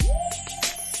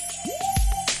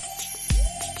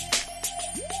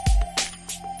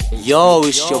Yo,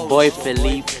 it's your boy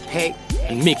Felipe.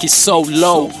 And make it so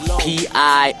low.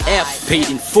 PIF, paid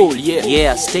in full, yeah.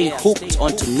 Yeah, stay hooked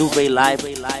onto Nouvelle Live.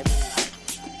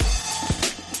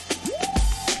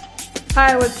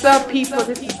 Hi, what's up, people?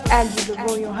 This is Angie, the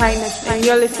Royal Highness, and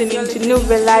you're listening to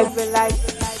Nouvelle Live.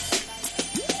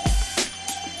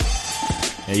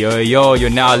 Yo, you're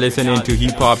now listening to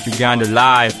Hip Hop Uganda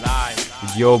Live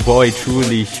with your boy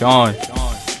truly, Sean.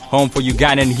 Home for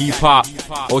Ugandan hip hop,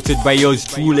 hosted by yours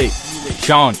truly,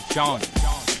 Sean.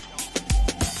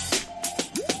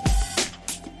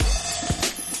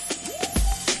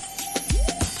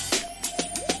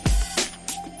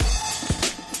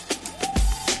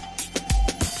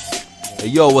 Hey,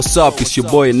 yo, what's up? It's your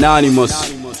boy Anonymous,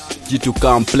 G2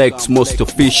 Complex, most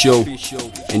official,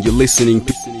 and you're listening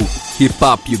to Hip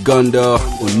Hop Uganda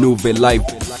on Nouvelle Live.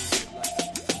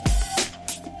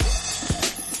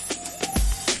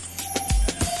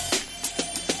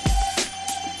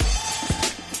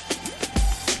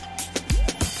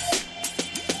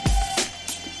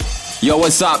 Yo,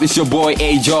 what's up? It's your boy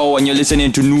Ajo, and you're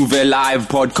listening to Nouvelle Live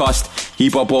podcast,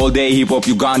 Hip Hop All Day, Hip Hop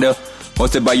Uganda,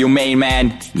 hosted by your main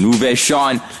man, Nouvelle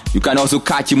Sean. You can also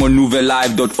catch him on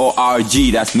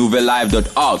nouvellelive.org. That's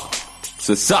nouvellelive.org.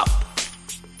 So what's up?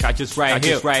 Catch us right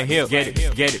here. Get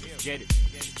it.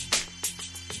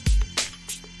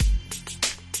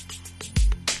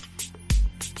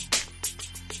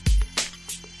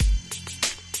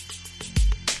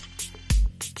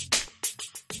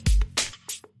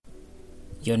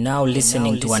 You're now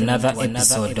listening to another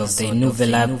episode of the Nouvelle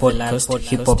Live podcast,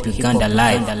 Hip Hop Uganda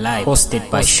Live,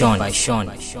 hosted by Sean.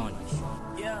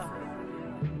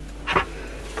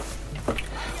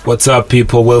 What's up,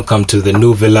 people? Welcome to the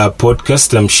Nouvelle Live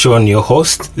podcast. I'm Sean, your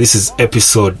host. This is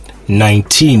episode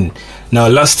 19. Now,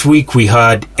 last week we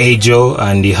had Ajo,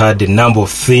 and he had a number of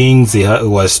things he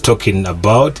was talking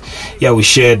about. Yeah, we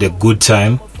shared a good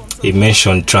time. He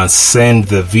mentioned Transcend.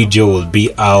 The video will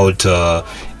be out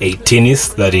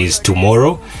 18th, that is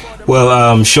tomorrow. Well,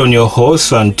 I'm Sean, your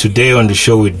host, and today on the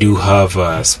show we do have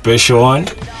a special one.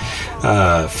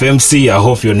 Femsi, I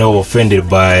hope you're not offended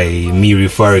by me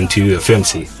referring to you as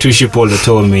Femsi. Tushi Paula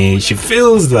told me she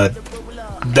feels that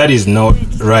is not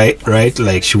right,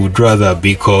 like she would rather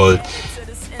be called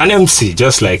an MC,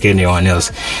 just like anyone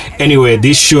else. Anyway,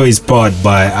 this show is powered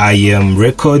by IM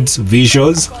Records,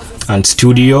 Visuals, and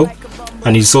Studio,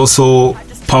 and it's also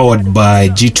powered by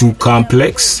G2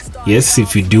 Complex. Yes,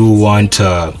 if you do want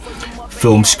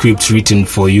film scripts written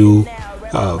for you,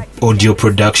 audio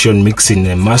production, mixing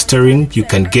and mastering, you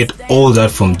can get all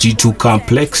that from G2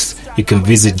 Complex. You can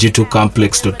visit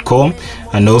g2complex.com,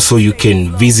 and also you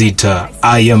can visit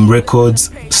IM Records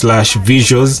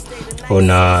 /Visuals on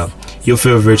your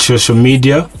favorite social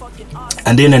media.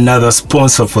 And then another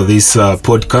sponsor for this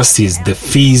podcast is the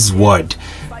Fizz Word.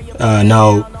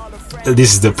 Now,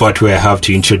 this is the part where I have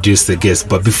to introduce the guest.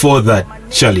 But before that,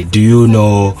 Shirley, do you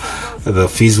know the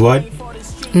Fizz Word?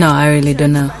 No, I really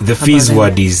don't know. The Fizz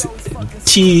Word is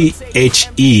THE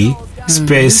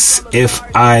space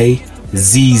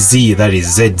FIZZ, that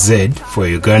is ZZ for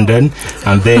Ugandan,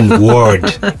 and then Word,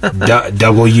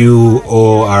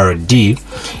 WORD.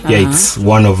 Yeah, it's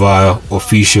one of our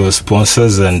official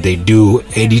sponsors, and they do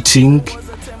editing,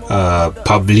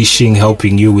 publishing,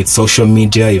 helping you with social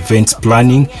media, events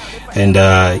planning. And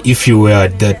if you were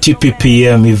at the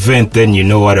TPPM event, then you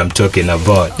know what I'm talking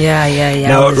about. Yeah.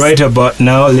 Now, right about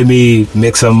now, let me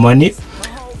make some money.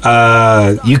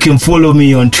 You can follow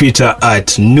me on Twitter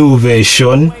at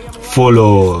Nouvation.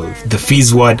 Follow the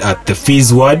Fizz Word at the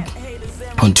Fizz Word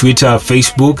on Twitter,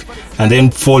 Facebook, and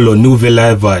then follow Nouvelle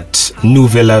Live at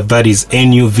Nouvelle Live, that is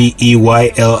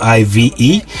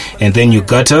NUVEYLIVE, and then you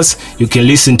got us. You can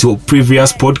listen to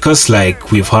previous podcasts,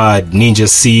 like we've had Ninja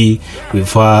C,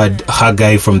 we've had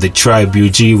Hagai from the Tribe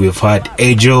UG, we've had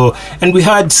Ajo, and we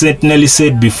had Sentinelli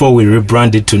said before we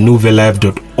rebranded to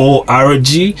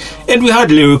nouvellelive.org, and we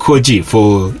had Lyrical G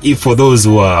for those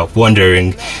who are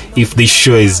wondering if this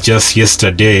show is just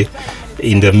yesterday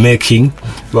in the making.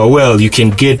 But well, you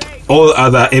can get all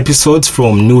other episodes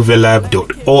from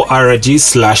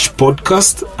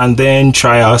nouvellelive.org/podcast, and then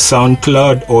try our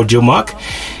SoundCloud audio mark.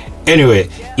 Anyway,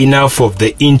 enough of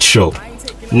the intro.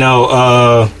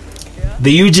 Now,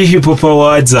 the UG Hip Hop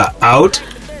Awards are out,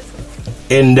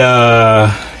 and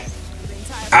I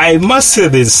must say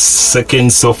this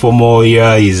second sophomore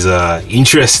year is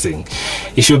interesting.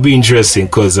 It should be interesting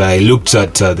because I looked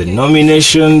at the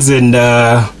nominations, and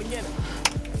I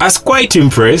was quite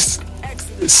impressed.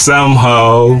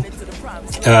 Somehow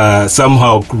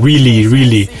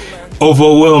really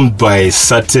overwhelmed by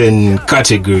certain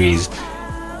categories.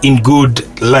 In good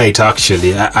light,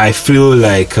 actually. I feel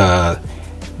like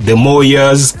the more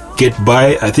years get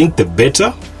by, I think the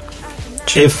better.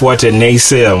 If what a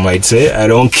naysayer might say, I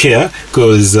don't care,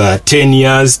 because 10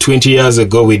 years, 20 years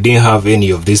ago, we didn't have any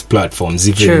of these platforms,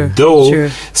 even though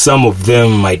some of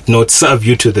them might not serve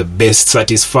you to the best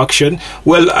satisfaction.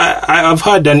 Well, I've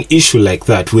had an issue like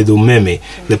that with Umeme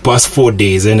the past 4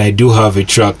 days, and I do have a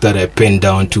track that I penned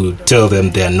down to tell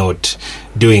them they're not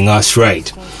doing us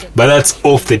right. But that's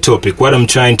off the topic. What I'm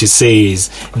trying to say is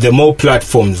the more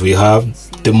platforms we have,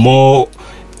 the more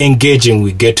engaging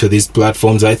we get to these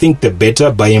platforms, I think the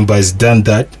better. Bayemba has done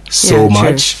that so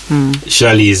much.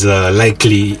 Shirley is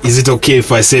likely, is it okay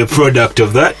if I say a product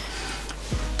of that?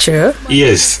 Sure.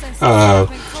 Yes. And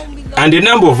a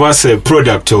number of us are a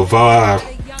product of our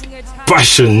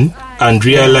passion and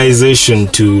realization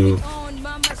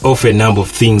of a number of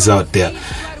things out there.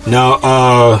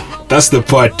 Now, that's the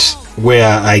part where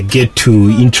I get to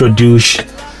introduce.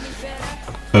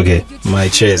 Okay, my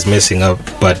chair is messing up,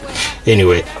 but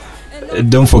anyway,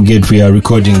 don't forget we are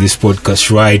recording this podcast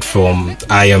right from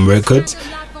I Am Records.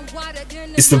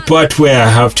 It's the part where I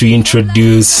have to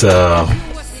introduce the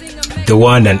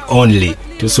one and only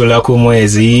Tusolako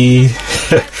Mwezi.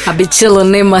 Abichilo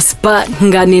nema spot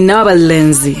ngani naba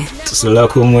lenzi.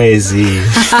 Tusolako Mwezi.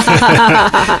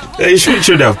 You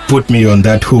should have put me on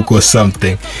that hook or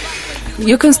something.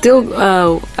 You can still,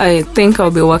 I think I'll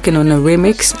be working on a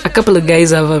remix. A couple of guys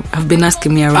have been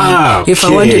asking me around if I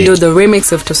want to do the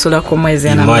remix of Tosola Komaizi.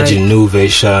 Imagine new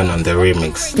version on the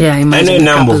remix. Yeah, imagine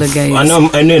a couple of guys. I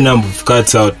know a number of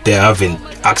cats out there haven't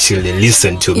actually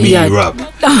listened to me rap.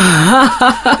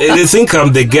 They think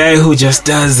I'm the guy who just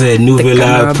does a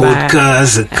Nouvella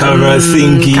podcast, a camera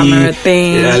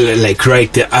thingy, like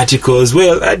write the articles.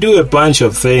 Well, I do a bunch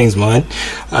of things, man.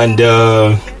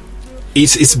 And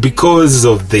it's because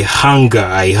of the hunger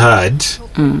I had.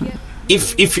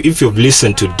 If you've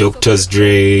listened to Dr.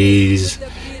 Dre's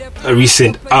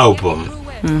recent album,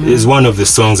 there's one of the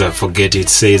songs, I forget, it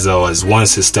says I was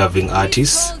once a starving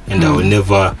artist, and I will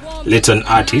never let an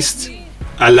artist,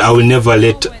 I will never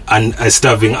let a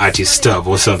starving artist starve,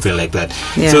 or something like that.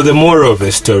 So the moral of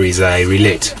the story is I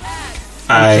relate.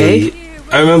 I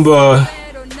remember,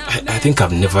 I think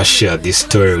I've never shared this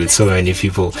story with so many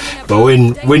people, but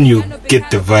when you get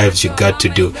the vibes you got to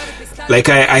do, like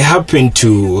I happened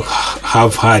to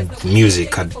have had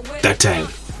music at that time,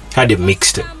 had a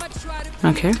mixtape,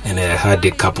 and I had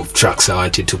a couple of tracks I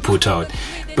wanted to put out,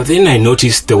 but then I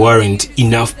noticed there weren't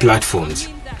enough platforms.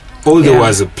 There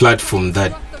was a platform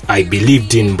that I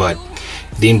believed in but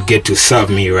didn't get to serve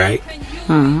me right.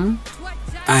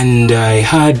 And I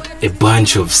had a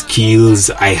bunch of skills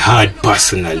I had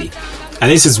personally.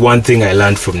 And this is one thing I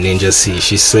learned from Ninja C.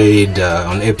 She said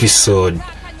on episode,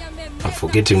 I'm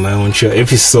forgetting my own show,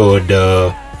 episode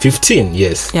 15,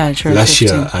 yes. Yeah, sure. Last 15.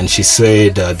 Year. And she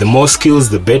said, the more skills,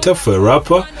 the better for a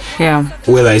rapper. Yeah.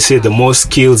 Well, I say the more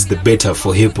skills, the better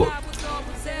for hip-hop.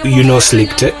 You know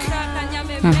Slick Tech?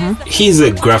 He's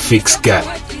a graphics guy.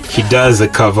 He does the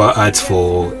cover art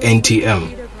for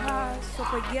NTM.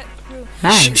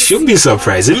 Nice. Should be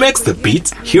surprised. He makes the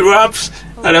beat, he raps,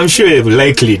 and I'm sure he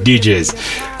likely DJs.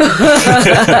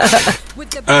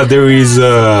 There is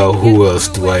who else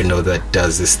do I know that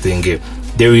does this thing here?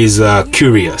 There is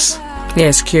Curious.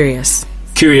 Yes, Curious.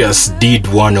 Curious did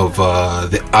one of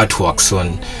the artworks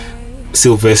on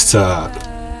Sylvester.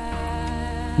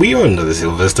 We all know the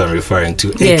Sylvester I'm referring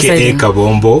to, yes, aka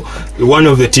Kabombo. One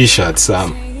of the t-shirts.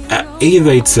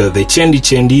 Either it's the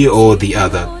Chendi or the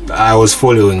other. I was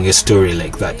following a story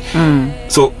like that.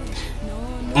 So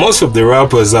most of the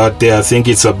rappers out there think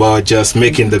it's about just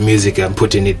making the music and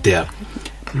putting it there.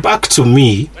 Back to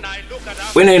me,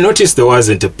 when I noticed there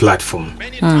wasn't a platform,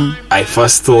 I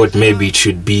first thought maybe it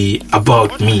should be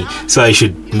about me, so I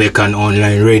should make an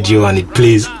online radio and it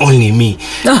plays only me.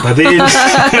 But then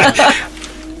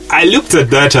I looked at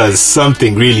that as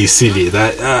something really silly.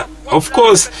 That of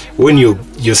course, when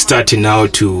you're starting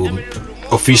out to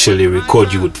officially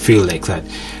record, you would feel like that.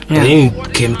 But then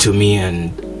it came to me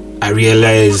and I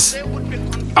realized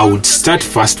I would start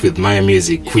first with my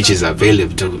music, which is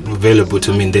available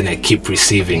to me, and then I keep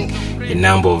receiving a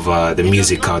number of the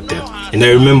music out there. And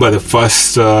I remember the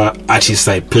first artist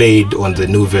I played on the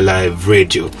Nouvelle Live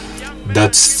radio.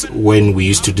 That's when we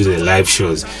used to do the live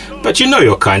shows. But you know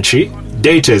your country,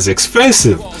 data is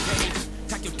expensive.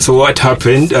 So what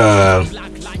happened, I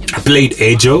played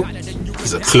Ajo.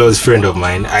 He's a close friend of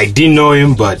mine. I didn't know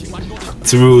him, but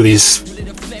through this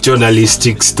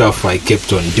journalistic stuff I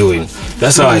kept on doing,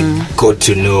 that's how I got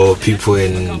to know people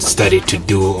and started to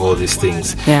do all these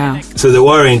things. So there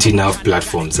weren't enough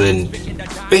platforms, and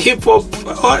hip hop,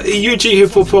 UG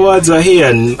Hip Hop Awards are here,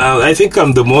 and I think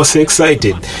I'm the most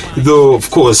excited. Though, of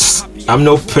course, I'm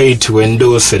not paid to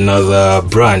endorse another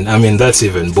brand. I mean, that's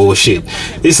even bullshit.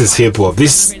 This is hip hop.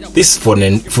 This it's for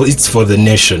the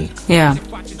nation. Yeah.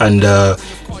 And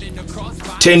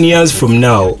 10 years from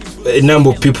now, a number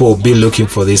of people will be looking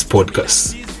for this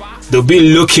podcast. They'll be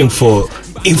looking for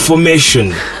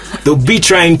information. They'll be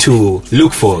trying to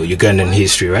look for Ugandan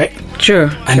history, right? True.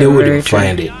 And they wouldn't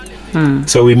find it.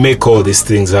 So we make all these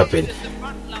things happen.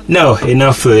 Now,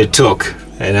 enough for the talk.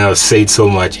 And I've said so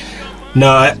much.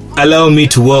 Now, allow me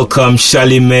to welcome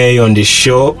Shirley May on the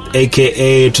show,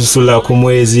 aka Tusula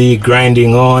Kumwezi,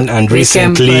 grinding on. And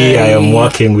recently, I am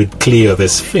working with Cleo the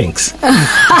Sphinx.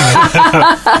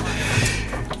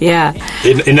 Yeah.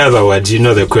 In other words, you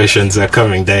know the questions are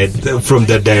coming from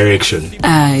that direction.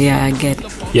 Yeah, I get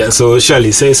it. Yeah, so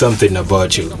Shirley, say something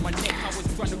about you.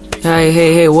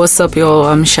 Hey, what's up, yo?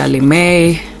 I'm Shirley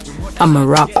May. I'm a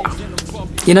rapper.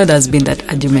 You know, there's been that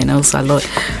argument also a lot.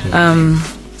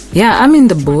 Yeah, I'm in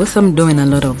the booth. I'm doing a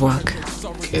lot of work.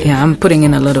 Okay. Yeah, I'm putting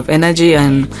in a lot of energy,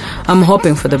 and I'm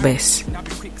hoping for the best.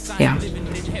 Yeah.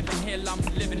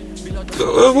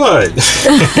 What?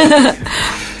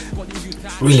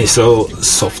 Really so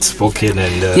soft-spoken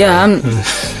and... Yeah, I'm...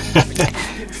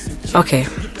 Okay.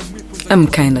 I'm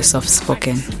kind of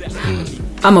soft-spoken.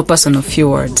 I'm a person of few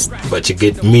words. But you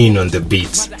get mean on the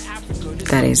beats.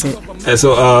 That is it.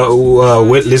 So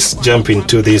let's jump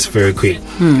into this very quick.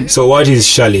 So what is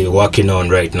Shirley working on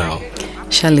right now?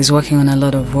 Shirley's working on a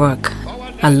lot of work.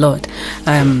 A lot.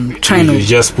 I'm trying You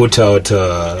just put out,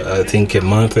 I think a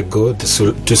month ago, the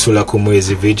Tusula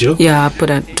Kumwezi video. Yeah, I put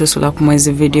out Tusula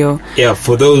Kumwezi video. Yeah,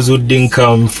 for those who didn't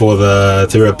come for the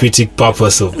therapeutic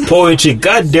purpose of poetry,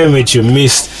 god damn it, you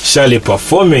missed Shirley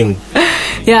performing.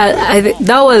 Yeah,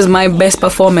 that was my best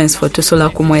performance for Tusula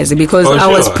Kumwezi because I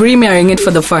was premiering it for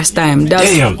the first time.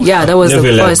 Damn. Yeah, that was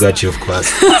Never the first. Got you, of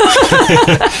course.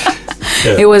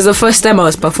 Yeah. It was the first time I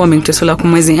was performing Tusula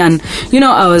Kumwezi, and you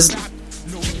know, I was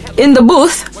in the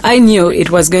booth. I knew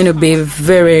it was going to be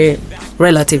very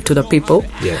relative to the people.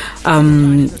 Yeah.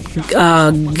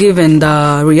 Given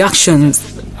the reactions,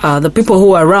 the people who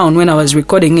were around when I was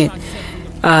recording it,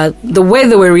 the way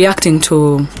they were reacting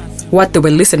to what they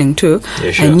were listening to,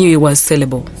 yeah, sure. I knew it was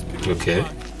sellable. Okay.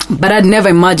 But I'd never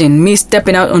imagined me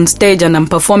stepping out on stage and I'm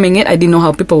performing it. I didn't know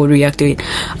how people would react to it.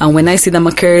 And when I see the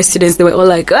Makerere students, they were all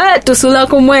like, Tusula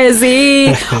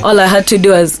Kumwezi. All I had to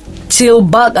do was chill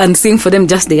back and sing for them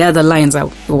just the other lines.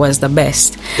 It was the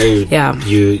best. Yeah.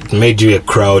 You made you a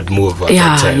crowd mover.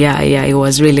 Yeah. It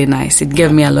was really nice. It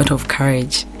gave me a lot of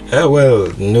courage.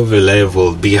 Well, Nouvelle Live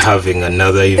will be having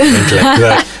another event like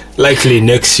that. Likely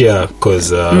next year because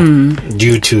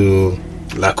due to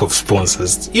lack of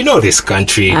sponsors. You know this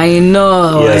country. I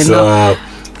know. Yes,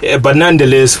 but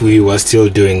nonetheless, we were still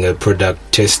doing product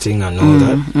testing and all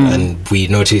that. And we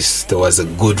noticed there was a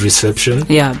good reception.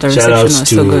 Yeah, the reception was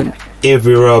so good.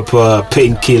 Every rapper,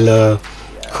 Painkiller,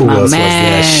 who else was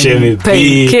there? Shirley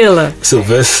May,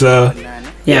 Sylvester.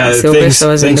 Yeah, Sylvester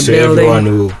was in the building. Everyone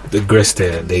who graced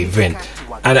the event.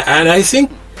 And I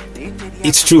think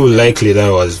it's true, likely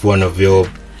that was one of your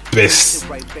best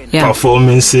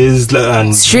performances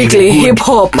and strictly hip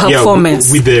hop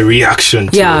performance with the reaction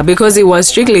to it. Because it was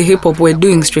strictly hip hop. We're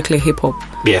doing strictly hip hop.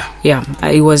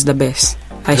 It was the best,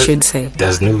 I should say.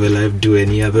 Does Nouvelle Live do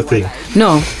any other thing?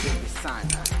 No.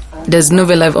 Does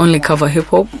Nouvelle Live only cover hip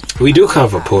hop? We do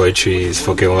cover poetry,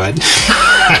 spoken word.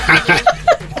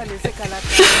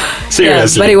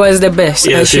 Seriously, but it was the best,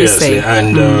 I should say.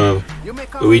 And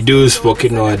we do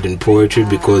spoken word and poetry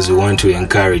because we want to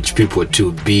encourage people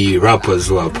to be rappers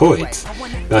who are poets.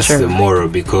 That's the moral,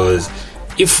 because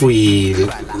if we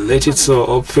let it so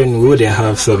open, we wouldn't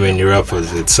have so many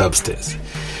rappers with substance.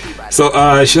 So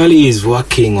Shirley is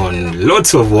working on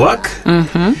lots of work.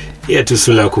 Yeah,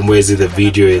 Tusula Kumwezi, the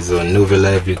video is on Nouvelle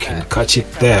Live. You can catch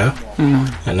it there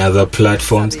and other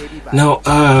platforms. Now,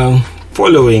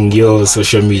 following your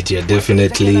social media,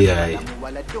 definitely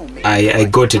I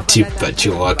got a tip that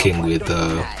you're working with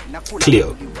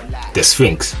Cleo, the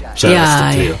Sphinx.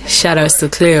 Shout outs to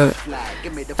Cleo.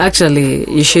 Actually,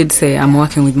 you should say I'm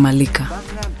working with Malika.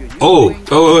 Okay.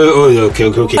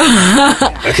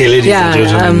 Okay, ladies and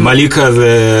gentlemen, Malika,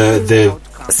 the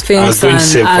Sphinx, I was going to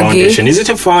say foundation. Is it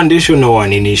a foundation or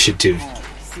an initiative?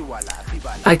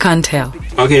 I can't tell.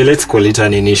 Okay, let's call it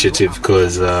an initiative,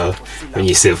 because when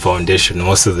you say foundation,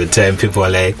 most of the time people are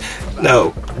like,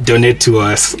 no, donate to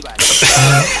us.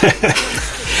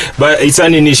 But it's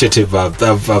an initiative.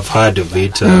 I've heard of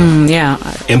it.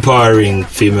 Empowering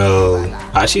female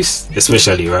artists,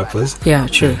 especially rappers. Yeah,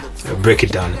 true. Break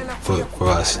it down for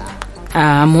us.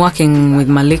 I'm working with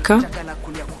Malika.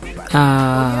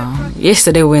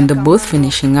 Yesterday we were in the booth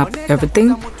finishing up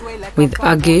everything with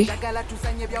Aggie.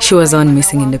 She was on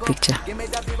missing in the picture.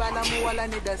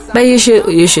 But you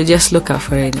should just look out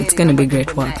for it. It's going to be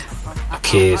great work.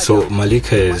 Okay, so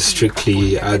Malika is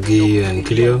strictly Aggie and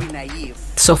Cleo?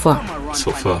 So far.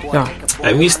 Yeah.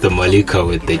 I miss the Malika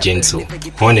with the Jinsu.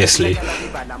 Honestly.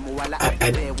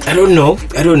 I don't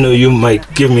know. You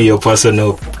might give me your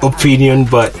personal opinion,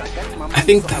 but I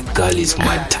think that girl is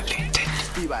mad talented.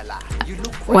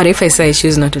 What if I say I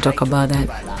choose not to talk about that?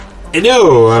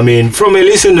 No, I mean, from a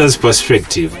listener's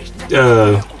perspective.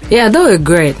 Yeah, they were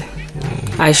great.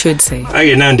 I should say.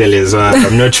 Okay, nonetheless,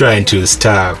 I'm not trying to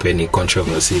stir up any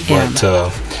controversy, but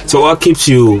so what keeps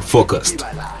you focused?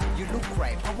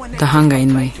 The hunger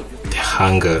in me. The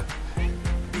hunger.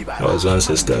 I was once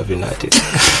a starving artist.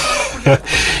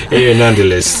 Yeah,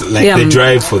 nonetheless, the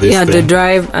drive for this thing. The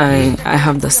drive. I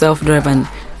have the self-drive, and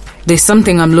there's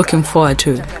something I'm looking forward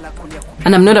to.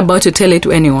 And I'm not about to tell it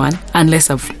to anyone unless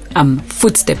I'm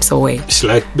footsteps away. It's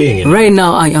like being in. Right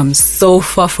now, I am so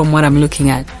far from what I'm looking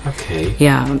at. Okay.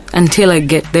 Yeah, until I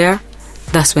get there,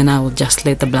 that's when I will just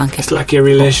let the blanket. It's like a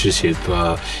relationship.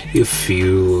 If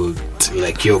you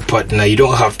like your partner, you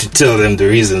don't have to tell them the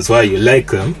reasons why you like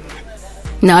them.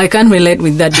 No, I can't relate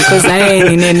with that because I ain't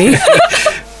in any.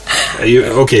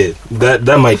 Okay,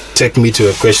 that might take me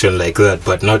to a question like that,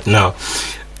 but not now.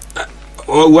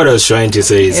 What I was trying to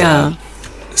say is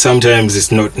sometimes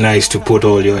it's not nice to put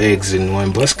all your eggs in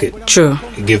one basket. True.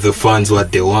 Give the fans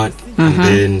what they want, and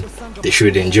then they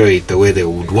should enjoy it the way they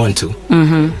would want to.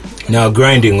 Now,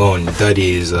 Grinding On, that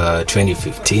is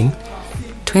 2015.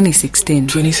 2016.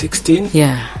 2016?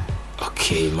 Yeah.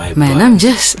 Okay, my man, bad.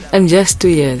 I'm just 2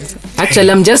 years.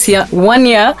 Actually, I'm just here 1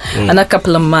 year and a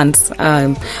couple of months.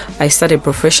 I started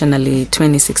professionally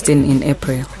 2016 in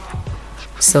April.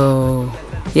 So,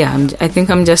 yeah, I think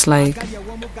I'm just like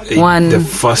one. The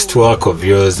first work of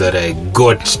yours that I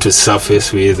got to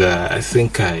surface with, I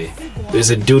think there's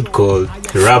a dude called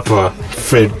rapper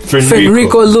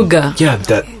Fenrico Luga. Yeah,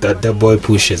 that boy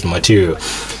pushes material.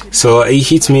 So he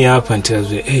hits me up and tells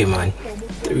me, "Hey man,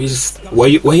 were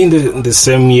you in the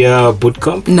same year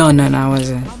bootcamp?" No, I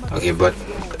wasn't. Okay, but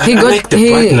I like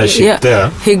the partnership there.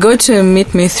 He got to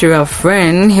meet me through a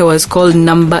friend. He was called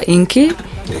Number Inky.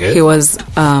 Okay. He was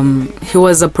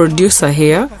a producer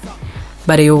here,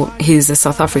 but he's a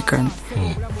South African.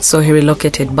 So he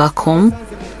relocated back home.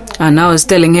 And I was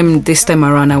telling him this time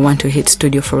around I want to hit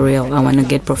studio for real. I want to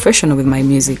get professional with my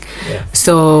music. Yeah.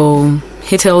 So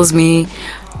he tells me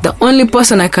the only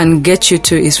person I can get you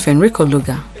to is Fenrico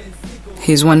Luga.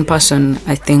 He's one person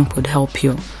I think would help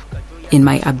you in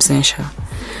my absentia.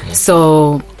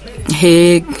 So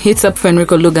he hits up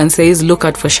Fenrico Luga and says, look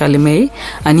out for Shirley May.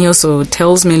 And he also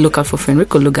tells me, look out for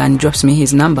Fenrico Luga, and drops me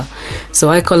his number. So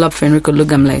I call up Fenrico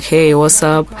Luga. I'm like, hey, what's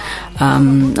up?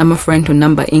 I'm a friend to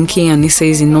Number Inky. And he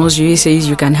says he knows you. He says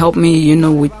you can help me,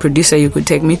 with producer you could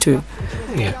take me to.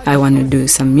 Yeah. I want to do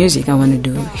some music. I want to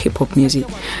do hip-hop music.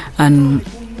 And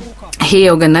he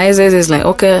organizes. He's like,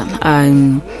 okay,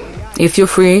 if you're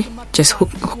free, just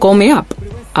call me up.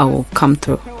 I will come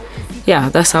through. Yeah,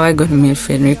 that's how I got to meet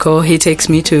Fenrico. He takes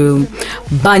me to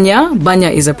Banya. Banya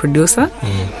is a producer.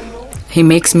 He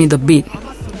makes me the beat.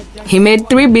 He made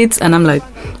 3 beats, and I'm like,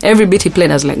 every beat he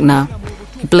played, I was like, nah.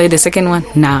 He played the second one,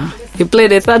 nah. He played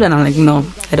the third one, I'm like, no,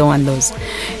 I don't want those.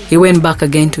 He went back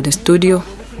again to the studio.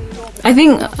 I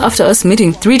think after us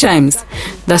meeting 3 times,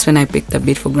 that's when I picked the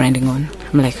beat for Grinding On.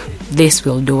 I'm like, this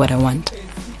will do what I want.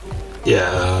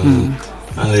 Yeah, and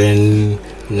then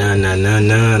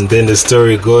and then the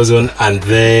story goes on, and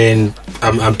then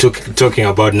I'm talking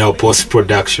about now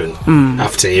post-production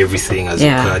after everything has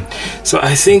occurred. So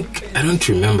I think, I don't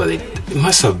remember it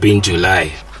must have been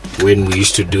July when we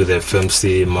used to do the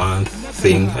FMC month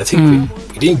thing. I think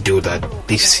we didn't do that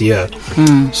this year.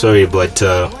 Sorry, but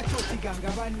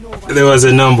there was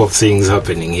a number of things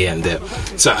happening here and there.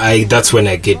 So that's when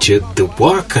I get you the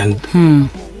work, and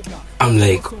I'm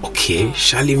like, okay,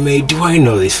 Shirley May, do I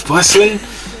know this person?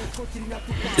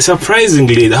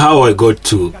 Surprisingly, how I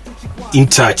got in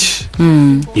touch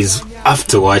is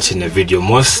after watching a video.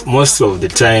 Most of the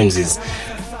times is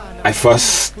I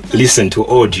first listen to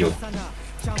audio,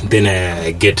 then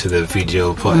I get to the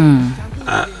video part.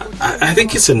 I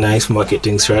think it's a nice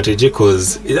marketing strategy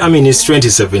because, it's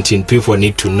 2017. People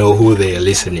need to know who they are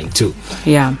listening to.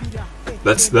 Yeah.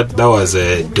 That was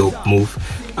a dope move.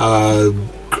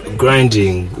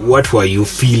 Grinding, what were you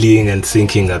feeling and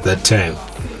thinking at that time?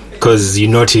 Because you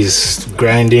notice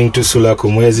Grinding to Sula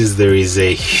Kumwezis, there is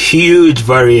a huge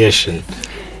variation.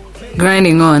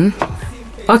 Grinding On,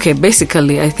 Okay,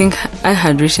 basically, I think I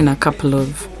had written a couple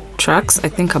of tracks, I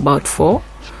think about 4,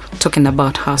 talking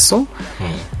about hustle.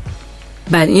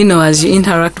 But, you know, as you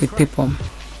interact with people,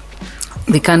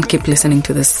 they can't keep listening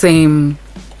to the same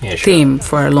theme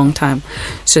for a long time.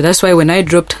 So that's why when I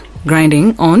dropped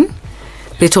Grinding On,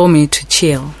 they told me to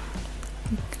chill,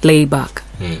 lay back.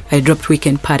 I dropped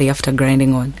Weekend Party after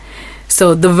Grinding On.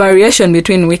 So the variation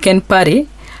between Weekend Party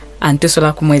and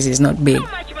Tusola Kumwezi is not big.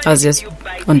 I was just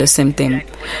on the same theme.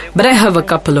 But I have a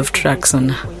couple of tracks on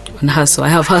Hustle. I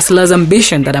have Hustler's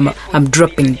Ambition that I'm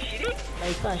dropping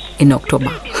in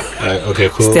October. Okay,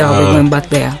 cool. Still, I'll be going back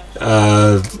there.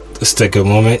 Let's take a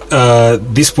moment.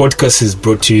 This podcast is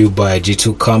brought to you by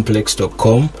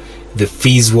g2complex.com. The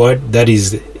Fizz word, that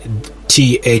is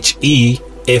THEFIZZ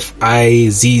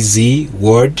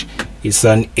word. It's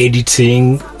an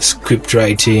editing, script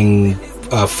writing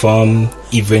firm,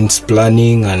 events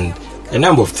planning, and a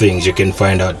number of things you can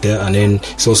find out there. And then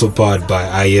it's also powered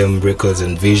by IM Records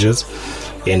and Visuals.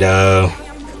 And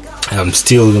I'm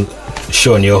still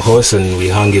Sean, your host, and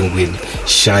we're hanging with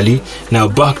Shirley. Now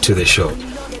back to the show.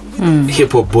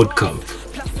 Hip Hop Bootcamp.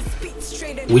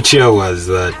 Which year was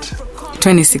that?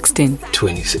 2016.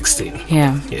 2016.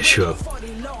 Yeah. Yeah, sure.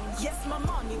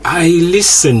 I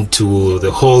listened to the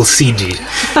whole CD.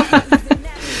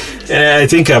 I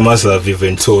think I must have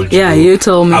even told you. Yeah, you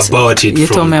told me about it. You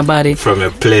told me about it from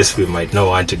a place we might not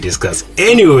want to discuss.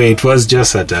 Anyway, it was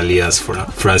just at Alliance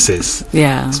Francaise.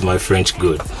 Yeah, it's my French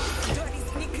good.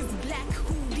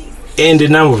 And the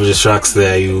number of the tracks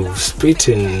there, you spit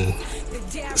in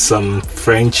some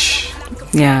French.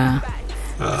 Yeah,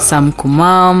 some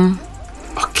Kumam.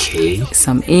 Okay.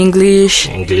 Some English.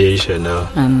 And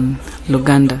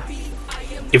Luganda.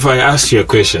 If I ask you a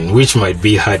question, which might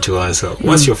be hard to answer,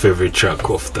 what's your favorite track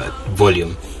of that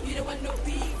volume?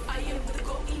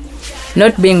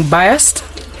 Not being biased?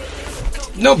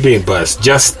 Not being biased,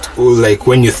 just like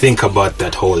when you think about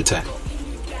that whole time.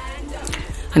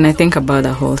 And I think about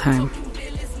the whole time.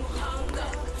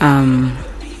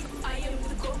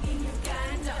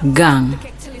 Gang.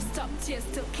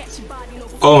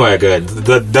 Oh my god,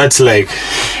 that's like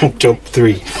top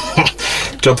 3.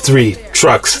 Top 3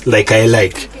 tracks like I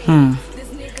like.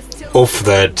 Off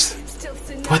that,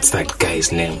 what's that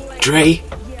guy's name? Dre.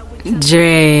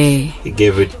 He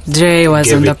gave it. Dre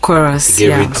was on the chorus. He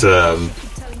gave it. I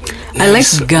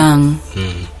like Gang,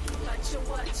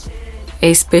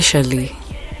 especially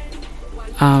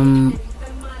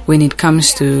when it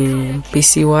comes to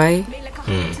PCY.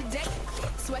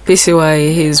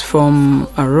 PCY, he's from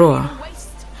Aroa.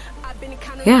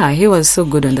 Yeah, he was so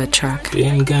good on that track.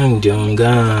 Yeah,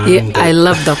 I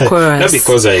love the chorus. Not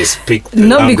because I speak the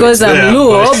Not language because I'm there,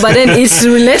 Luo, but then it's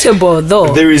relatable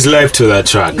though. There is life to that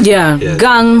track. Yeah,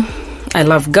 Gang. I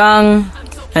love Gang.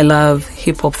 I love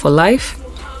Hip Hop for Life.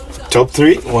 Top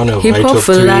 3? One of Hip my Hop top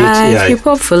for 3. Life. Hip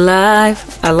Hop for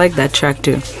Life. I like that track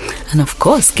too. And of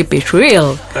course, Keep It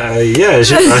Real. I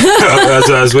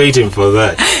was waiting for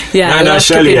that. Yeah, and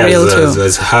Shirley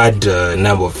has had a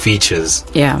number of features.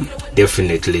 Yeah.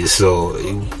 Definitely. So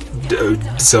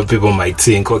some people might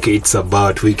think, okay, it's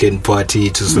about Weekend Party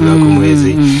to Sula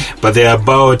Kumwezi, but there are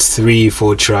about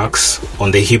 3-4 tracks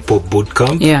on the Hip Hop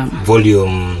Bootcamp. Yeah.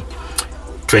 Volume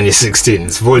 2016.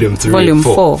 It's volume 3. Volume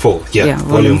 4. Yeah,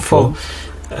 volume 4.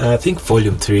 I think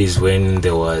volume 3 is when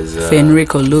there was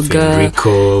Fenrico Luga,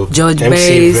 George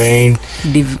MC Vane.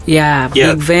 Big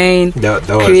Vane, that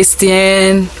was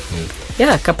Christian.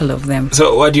 Yeah, a couple of them.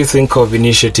 So what do you think of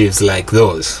initiatives like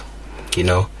those? You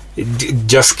know,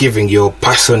 just giving your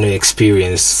personal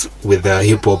experience with the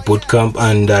Hip Hop Bootcamp,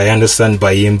 and I understand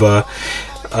Bayimba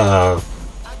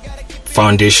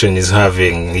Foundation is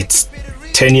having its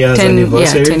 10 years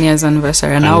anniversary. Yeah, 10 years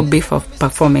anniversary, and I'll be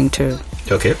performing too.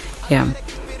 Okay. Yeah.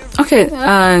 Okay.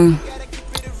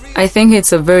 I think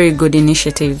it's a very good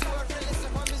initiative,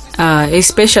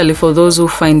 especially for those who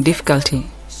find difficulty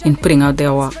in putting out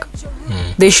their work.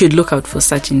 They should look out for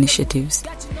such initiatives.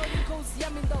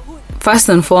 First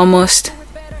and foremost,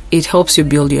 it helps you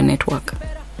build your network.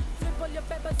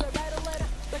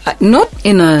 Not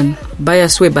in a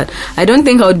biased way, but I don't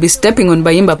think I would be stepping on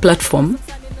Bayimba platform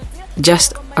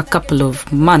just a couple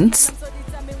of months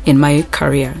in my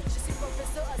career.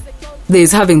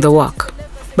 There's having the work,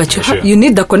 but you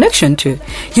need the connection too.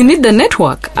 You need the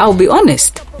network. I'll be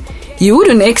honest. You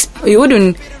wouldn't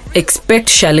expect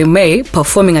Shirley May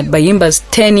performing at Bayimba's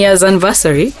 10 years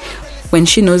anniversary when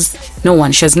she knows no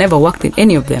one. She has never worked with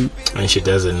any of them. And she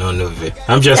doesn't know Nuve.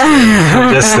 I'm just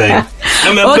saying.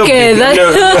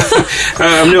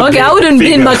 I wouldn't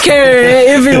be in my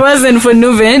career if it wasn't for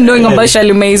Nuve knowing about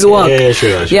Shirley May's work. Yeah,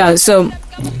 sure. Yeah, so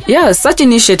Yeah, such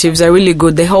initiatives are really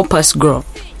good. They help us grow.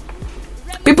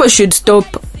 People should stop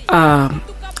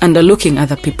underlooking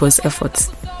other people's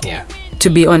efforts. Yeah. To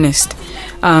be honest,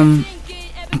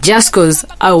 just because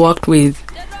I worked with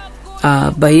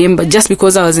Bayimba, just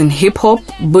because I was in hip hop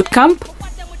boot camp,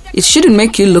 it shouldn't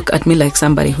make you look at me like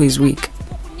somebody who is weak.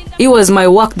 It was my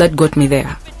work that got me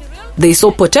there. They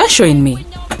saw potential in me.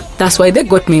 That's why they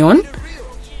got me on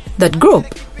that group.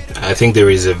 I think there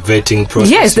is a vetting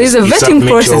process. Yes, there is a You vetting submit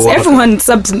your process. work. Everyone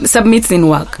submits in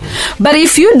work. But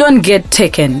if you don't get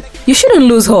taken, you shouldn't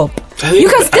lose hope. You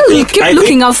can still keep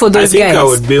looking out for those guys. I think I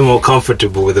would be more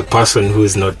comfortable with the person who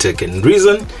is not taken.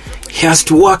 Reason? He has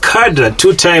to work harder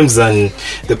 2 times than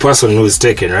the person who is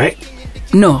taken, right?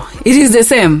 No, it is the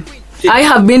same. I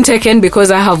have been taken because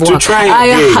I have worked. To try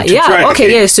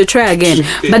again. To try again.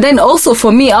 But then also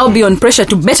for me, I'll be on pressure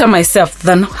to better myself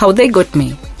than how they got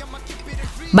me.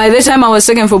 By the time I was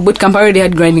taken for bootcamp, I already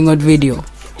had grinding out video.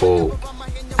 Oh.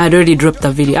 I'd already dropped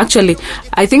the video. Actually,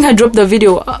 I think I dropped the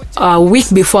video a week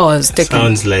before I was taken.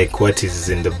 Sounds like what is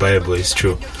in the Bible is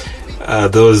true.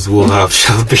 Those who have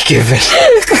shall be given.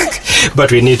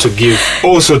 But we need to give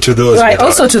also to those. Right,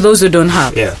 also to those who don't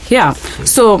have. Yeah.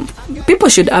 So people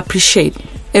should appreciate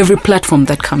every platform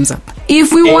that comes up.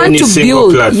 If we want to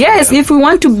build, if we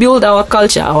want to build our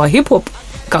culture, our hip hop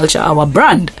culture, our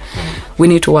brand, we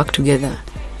need to work together.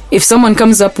 If someone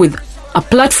comes up with a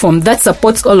platform that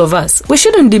supports all of us, we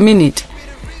shouldn't demean it.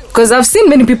 Because I've seen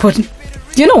many people,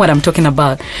 you know what I'm talking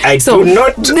about. I do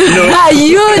not know.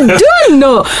 You do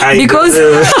know. Because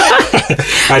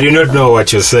I do not know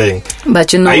what you're saying.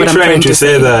 But you know what I'm trying to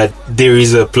say. That there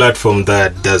is a platform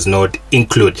that does not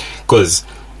include, because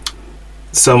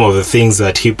some of the things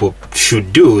that hip hop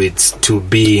should do, it's to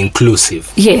be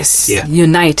inclusive. Yes. Yeah.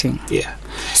 Uniting. Yeah.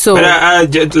 So,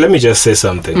 but let me just say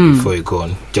something before you go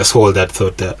on. Just hold that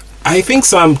thought there. I think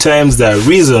sometimes there are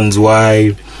reasons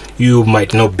why you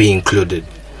might not be included.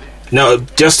 Now,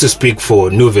 just to speak for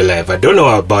Nouvelle Live, I don't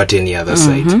know about any other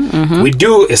site. We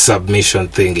do a submission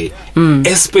thingy,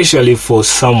 especially for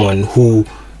someone who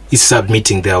is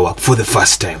submitting their work for the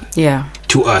first time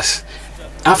to us.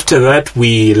 After that,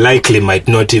 we likely might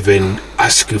not even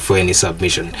ask you for any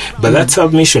submission. But that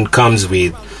submission comes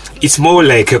with, it's more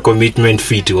like a commitment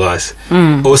fee to us,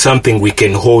 or something we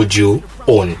can hold you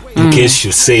on in case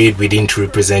you say we didn't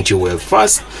represent you well.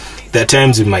 First, there are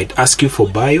times we might ask you for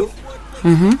bio,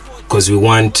 because we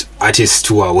want artists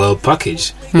who are well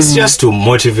packaged. It's just to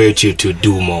motivate you to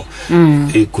do more.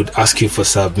 We could ask you for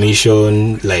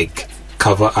submission, like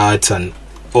cover art and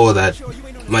all that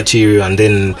material, and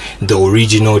then the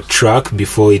original track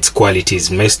before its quality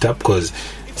is messed up, because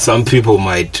some people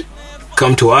might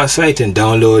come to our site and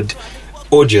download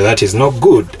audio that is not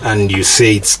good, and you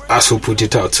say it's us who put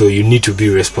it out, so you need to be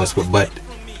responsible. But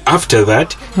after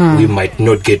that, we might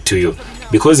not get to you,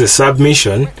 because the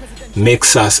submission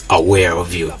makes us aware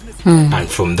of you, and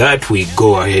from that we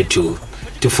go ahead to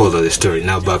follow the story.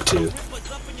 Now back to you.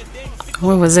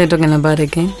 What was I talking about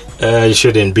again? You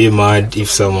shouldn't be mad if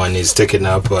someone is taken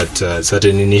up at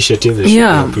certain initiative.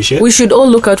 We should all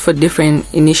look out for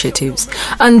different initiatives,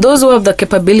 and those who have the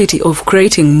capability of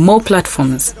creating more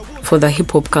platforms for the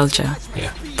hip hop culture,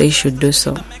 they should do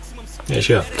so. Yeah,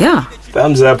 sure. Yeah.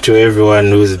 Thumbs up to everyone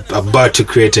who's about to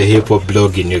create a hip hop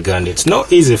blog in Uganda. It's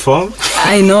not easy, fam.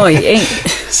 I know it ain't.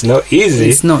 It's not easy.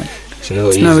 It's not.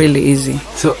 It's not really easy.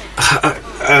 So,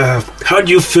 how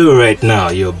do you feel right now?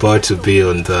 You're about to be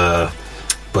on the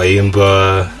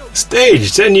Bayimba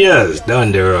stage 10 years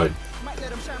down the road.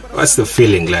 What's the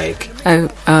feeling like?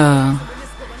 I'm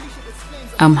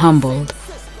humbled,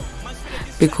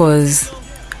 because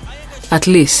at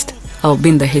least I'll be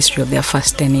in the history of their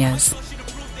first 10 years.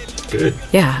 Good.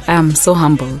 Yeah, I'm so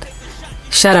humbled.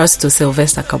 Shout outs to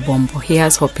Sylvester Kabombo. He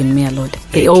has hope in me a lot.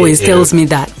 He always tells me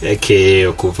that. AKA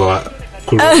Okuva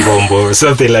Bombo or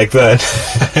something like that.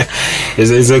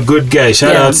 He's a good guy.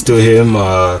 Shout outs to him.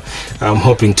 I'm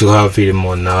hoping to have him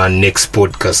on our next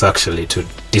podcast, actually, to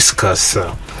discuss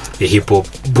the hip hop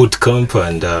bootcamp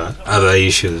and other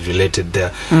issues related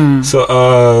there.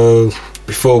 So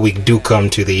before we do come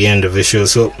to the end of the show,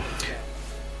 so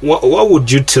what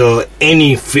would you tell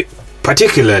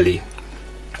particularly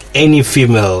any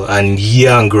female and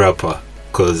young rapper?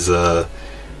 Because there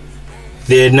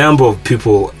are a number of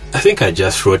people. I think I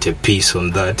just wrote a piece on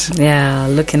that. Yeah,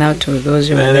 looking out to those.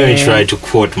 Let me try to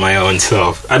quote my own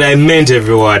self, and I meant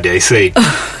every word I said.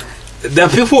 There are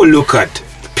people who look at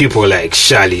people like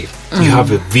Shirley. You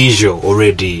have a visual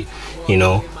already, you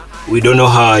know. We don't know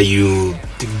how you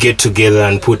get together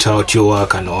and put out your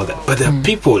work and all that, but there are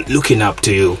people looking up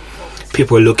to you.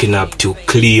 People looking up to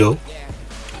Cleo.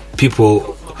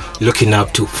 People looking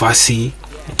up to Fassi,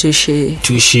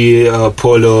 Tushy,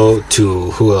 Polo,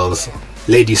 to who else?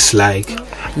 Lady Slag,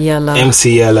 Yala.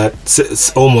 MC Yala.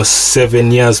 It's almost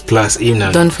 7 years plus in.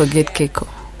 And Don't forget Keiko.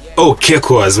 oh,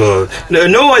 Keiko as well. No,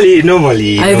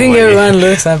 normally. I think everyone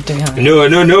looks up to her. No.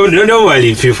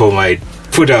 Normally, people might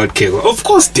put out Keiko. Of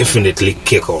course, definitely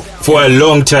Keiko. For a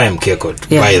long time, Keiko,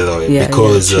 by the way.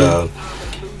 Because,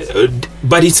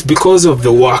 but it's because of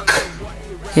the work.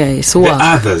 Yeah, it's The work.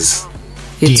 others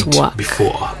It's did work.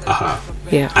 before.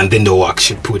 Yeah. And then the work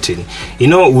she put in. We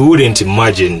wouldn't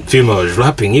imagine females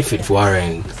rapping if it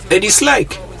weren't. And it's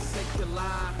like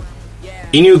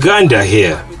in Uganda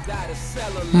here.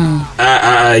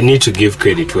 I need to give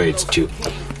credit where it's due.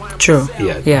 True.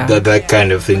 Yeah. That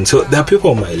kind of thing. So that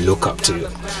people might look up to you.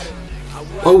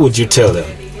 What would you tell them?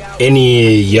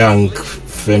 Any young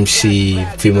MC,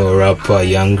 female rapper,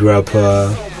 young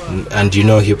rapper, and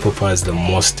hip hop has the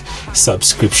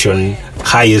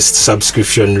highest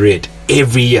subscription rate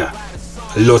every year.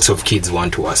 Lots of kids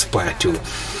want to aspire to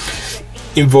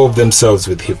involve themselves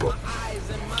with hip hop.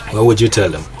 What would you tell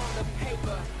them?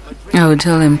 I would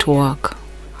tell them to work.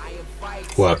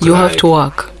 Work. You have to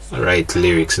work. Write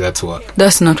lyrics, that's work.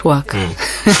 That's not work.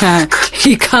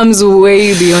 He comes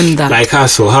way beyond that. Like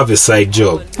hustle, have a side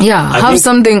job. Yeah, I have think,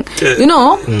 something.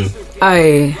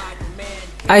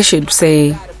 I should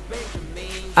say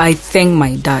I thank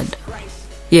my dad.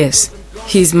 Yes,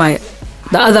 he's the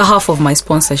other half of my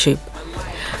sponsorship.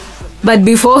 But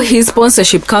before his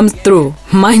sponsorship comes through,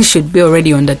 mine should be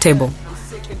already on the table.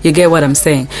 You get what I'm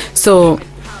saying? So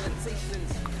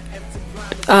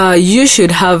you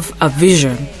should have a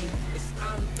vision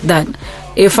that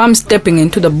if I'm stepping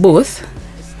into the booth,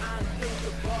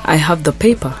 I have the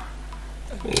paper.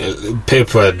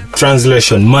 Paper,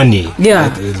 translation, money. Yeah,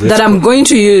 that I'm going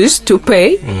to use to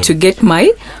pay to get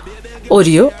my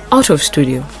audio out of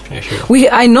studio. Yeah, sure.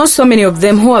 I know so many of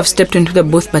them who have stepped into the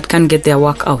booth but can't get their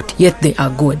work out, yet they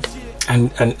are good.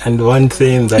 And one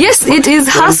thing that... Yes, it is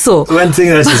hustle. One thing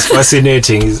that is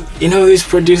fascinating is, these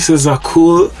producers are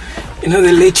cool.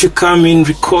 They let you come in,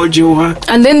 record your work.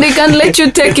 And then they can't let you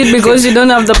take it because you don't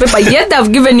have the paper. Yet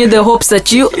they've given you the hopes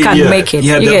that you can make it.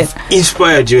 Yeah, you they've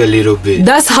inspired you a little bit.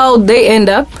 That's how they end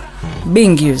up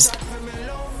being used.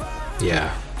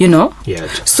 Yeah. Yeah.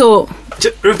 So...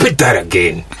 Just repeat that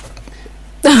again.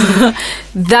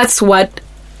 That's what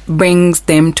brings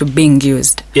them to being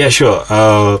used. Yeah,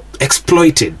 sure.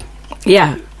 Exploited.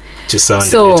 Yeah. To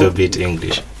sound a little bit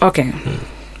English. Okay.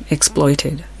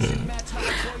 Exploited.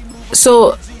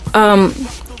 So,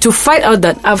 to fight out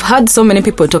that, I've heard so many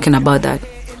people talking about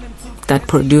that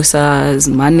producers,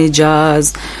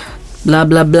 managers, blah,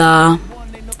 blah, blah,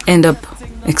 end up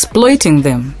exploiting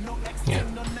them. Yeah.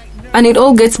 And it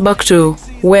all gets back to,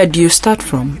 where do you start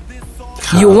from?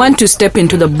 You want to step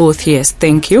into the booth, yes,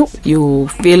 thank you. You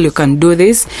feel you can do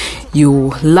this.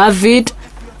 You love it.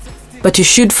 But you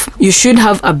should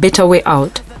have a better way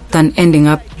out than ending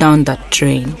up down that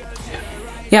drain.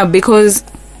 Yeah, because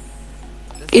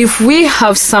if we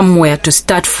have somewhere to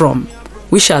start from,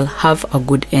 we shall have a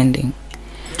good ending.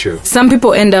 True. Some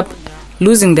people end up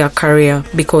losing their career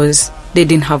because they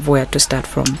didn't have where to start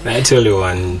from. I tell you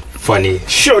one funny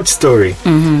short story.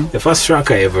 The first track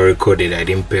I ever recorded, I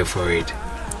didn't pay for it.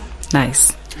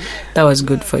 Nice. That was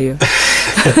good for you.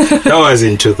 That was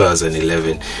in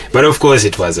 2011. But of course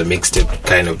it was a mixtape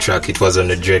kind of track. It was on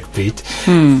a Drake beat.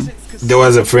 There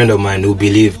was a friend of mine who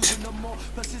believed,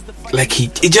 like he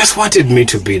just wanted me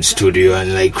to be in studio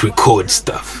and like record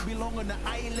stuff.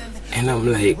 And I'm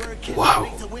like,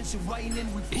 wow.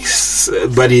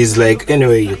 But he's like,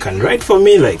 anyway, you can write for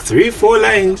me like 3-4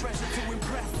 lines.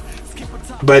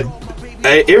 But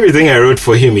everything I wrote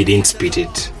for him, he didn't spit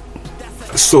it.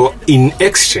 So in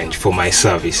exchange for my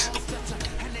service,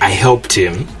 I helped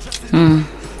him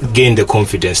gain the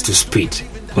confidence to spit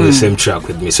on the same track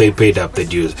with me. So he paid up the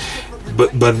dues.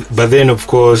 But then, of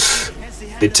course,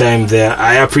 the time there,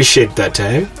 I appreciate that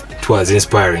time. It was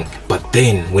inspiring. But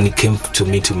then, when it came to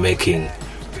me to making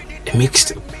a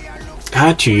mixtape, I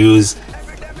had to use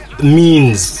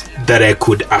means that I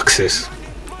could access.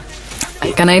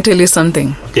 Can I tell you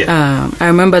something? Yeah. I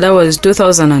remember that was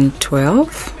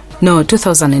 2012. No,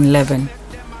 2011.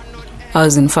 I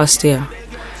was in first year.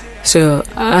 So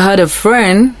I had a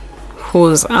friend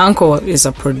whose uncle is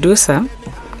a producer.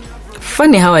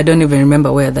 Funny how I don't even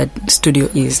remember where that studio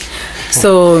is.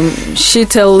 So she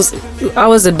tells, I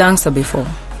was a dancer before.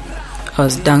 I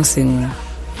was dancing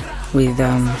with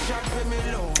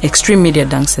extreme media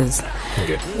dancers.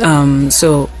 Okay.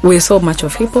 So we saw much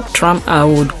of hip hop. I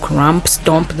would cramp,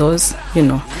 stomp those,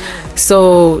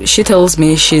 So she tells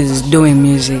me she's doing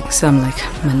music. So I'm like,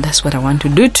 man, that's what I want to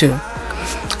do too.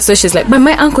 So she's like, but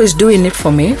my uncle is doing it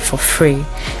for me for free.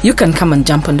 You can come and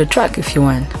jump on the track if you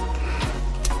want.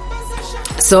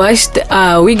 So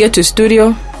we get to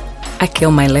studio. I kill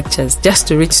my lectures just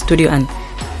to reach studio, and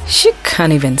she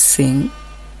can't even sing.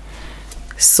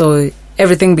 So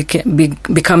everything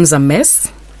becomes a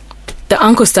mess. The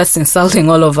uncle starts insulting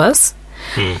all of us.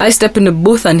 I step in the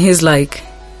booth and he's like,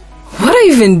 what are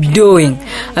you even doing?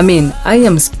 I mean, I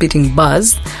am spitting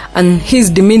bars and he's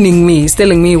demeaning me. He's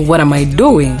telling me, what am I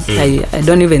doing? I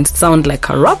don't even sound like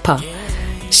a rapper.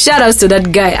 Shout outs to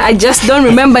that guy. I just don't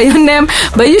remember your name,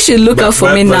 but you should look out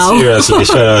for me now. Seriously,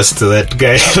 shout outs to that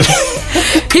guy.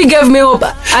 He gave me hope.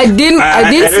 I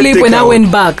didn't sleep when I went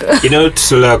back. You know,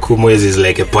 Tsula Kumwezi is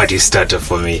like a party starter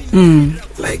for me.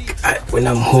 Like, when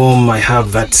I'm home, I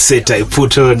have that set I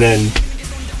put on and...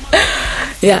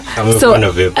 Yeah, I'm a fan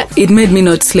of it. It made me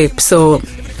not sleep. So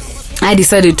I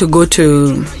decided to go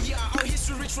to...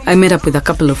 I met up with a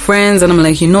couple of friends and I'm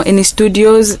like, any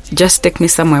studios? Just take me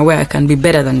somewhere where I can be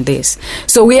better than this.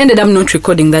 So we ended up not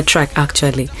recording that track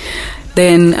actually.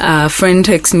 Then a friend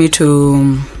takes me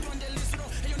to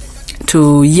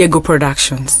Yego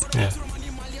Productions. Yeah.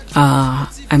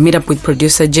 I meet up with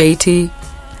producer JT.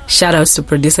 Shout outs to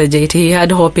producer JT. He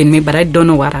had hope in me, but I don't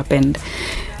know what happened.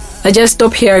 I just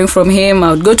stopped hearing from him.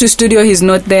 I would go to studio, he's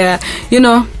not there.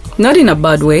 Not in a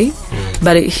bad way,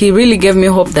 but he really gave me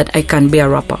hope that I can be a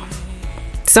rapper.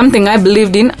 Something I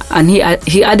believed in, and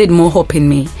he added more hope in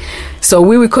me. So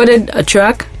we recorded a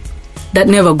track that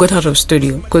never got out of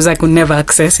studio because I could never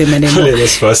access him anymore.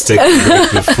 Let's first take a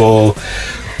break before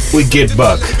we get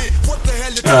back.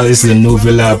 This is the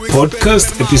Novella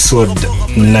Podcast, episode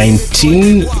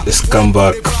 19. Let's come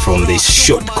back from this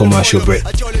short commercial break.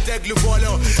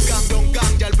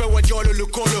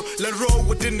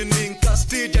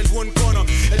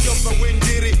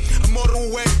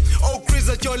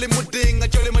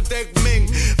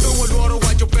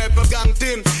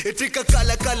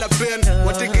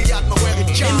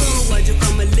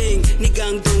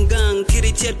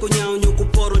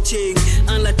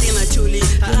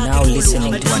 You're now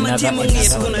listening to another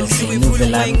episode of the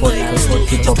Novella Podcast,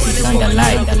 Hip Hop Uganda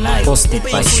Live, hosted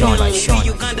by Sean.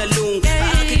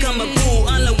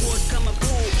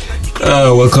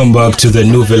 Welcome back to the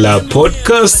Novella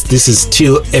Podcast. This is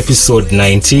still episode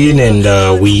 19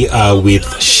 and we are with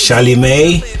Shirley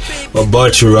May. We're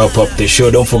about to wrap up the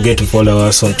show. Don't forget to follow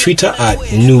us on Twitter at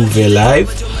Novella.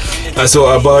 So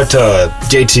about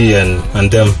JT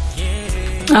and them.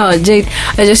 Oh, JT,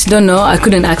 I just don't know. I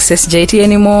couldn't access JT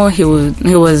anymore. He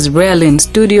was rarely in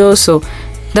studio, so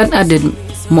that added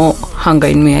more hunger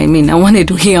in me. I mean, I wanted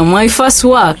to hear my first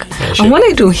work. Yeah, sure. I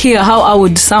wanted to hear how I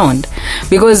would sound,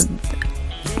 because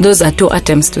those are 2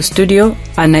 attempts to studio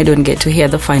and I don't get to hear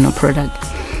the final product.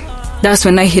 That's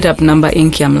when I hit up Number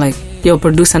Inky. I'm like, yo,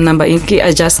 producer Number Inky,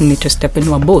 I just need to step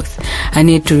into a booth. I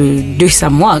need to do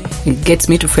some work. It gets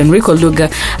me to Fenrico Luga.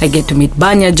 I get to meet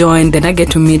Banya Join. Then I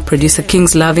get to meet producer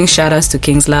King's Loving. Shout outs to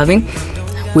King's Loving.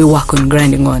 We work on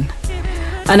grinding on.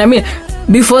 And I mean,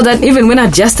 before that, even when I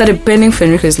just started penning,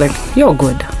 Fenrico is like, you're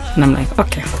good. And I'm like,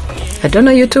 okay, I don't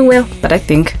know you too well, but I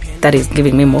think that is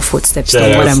giving me more footsteps.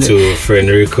 Shout out to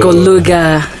Fenrico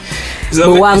Luga.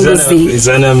 He's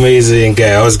an amazing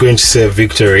guy. I was going to say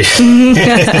Victory.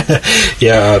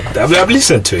 Yeah, I've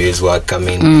listened to his work. I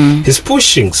mean, he's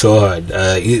pushing so hard.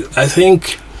 I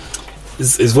think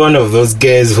he's one of those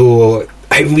guys who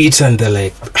I meet and they're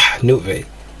like, no way.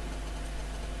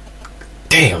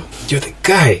 Damn, you're the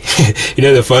guy.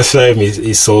 The first time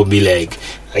he saw me, like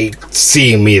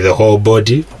seeing me, the whole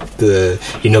body,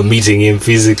 meeting him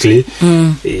physically.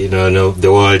 The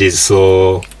world is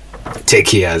so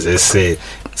techie, as I say.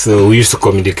 So we used to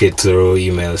communicate through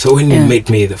email. So when he met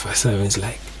me the first time, it's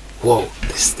like, whoa,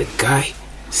 this is the guy.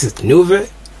 This is Nuve.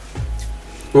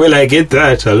 Well, I get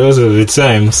that a lot of the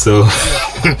time, so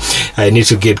I need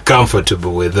to get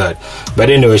comfortable with that. But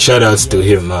anyway, shout outs to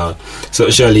him. So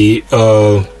Shirley,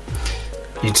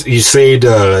 you said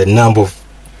a number of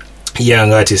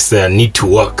young artists there need to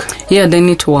work. Yeah, they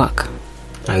need to work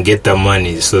and get the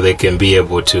money so they can be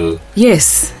able to.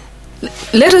 Yes,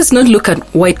 let us not look at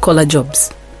white collar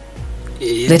jobs.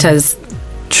 Let us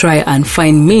try and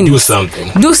find means.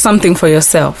 Do something for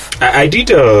yourself. I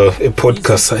did a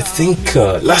podcast, I think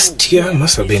last year,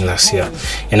 must have been last year,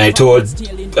 and I told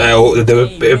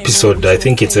the episode, I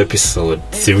think it's episode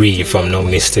 3 if I'm not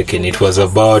mistaken, it was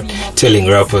about telling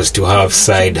rappers to have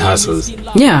side hustles.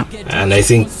 Yeah. And I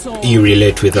think you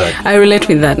relate with that. I relate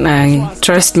with that.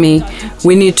 Trust me,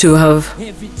 we need to have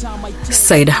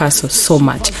side hustles so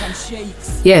much.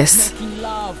 Yes,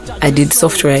 I did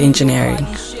software engineering.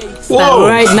 Whoa.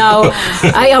 Right now,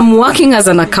 I am working as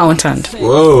an accountant.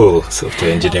 Whoa,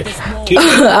 software engineer. Dude,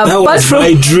 that Apart was from-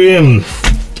 my dream.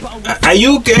 Are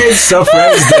you guys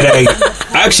surprised that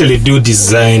I actually do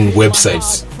design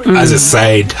websites as a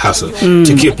side hustle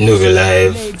to keep Nuve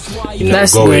alive,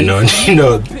 That's going good.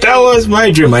 on? That was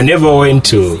my dream. I never went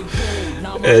to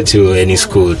any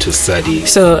school to study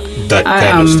So that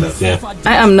kind of stuff. Yeah.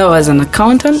 I am now as an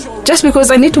accountant just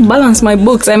because I need to balance my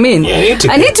books. I mean, Yeah, you need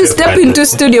to I need get to your step partner. into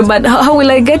studio, but how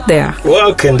will I get there?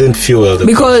 Work and then fuel the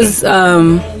Because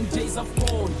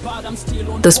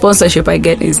the sponsorship I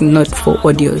get is not for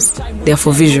audios, they're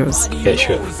for visuals. passion. Yeah,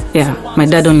 sure. Yeah, my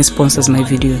dad only sponsors my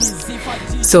videos.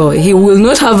 So he will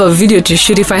not have a video to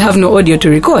shoot if I have no audio to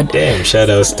record. Damn, shout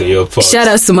outs to your pops. Shout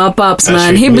outs to my pops, I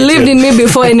man. should He meet believed him. in me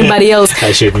before anybody else.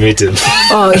 I should meet him.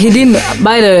 Oh, he didn't.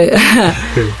 By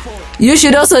the you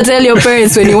should also tell your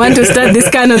parents when you want to start this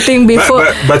kind of thing before.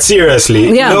 But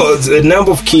seriously, Yeah. a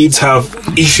number of kids have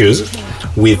issues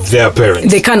with their parents.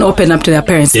 They can't open up to their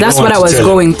parents. They That's don't what I want was to tell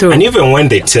going them. through. And even when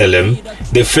they tell them,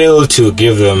 they fail to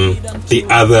give them the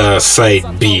other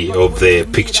side B of the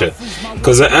picture.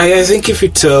 Because I think if you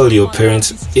tell your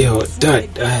parents, Dad,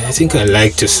 I think I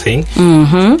like to sing,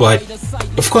 but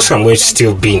of course I'm going to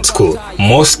still be in school.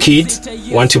 Most kids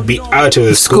want to be out of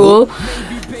the school.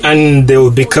 And they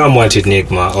will become what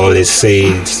Enigma always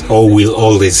says, or will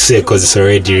always say, because it's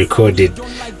already recorded.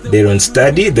 They don't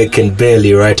study, they can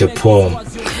barely write a poem.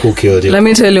 Who killed him? Let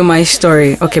me tell you my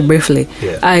story. Okay, briefly.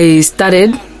 Yeah. I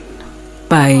started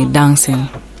by dancing.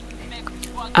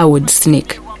 I would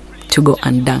sneak to go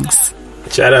and dance.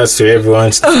 Shout out to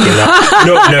everyone sticking up.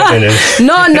 No.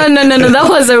 No. That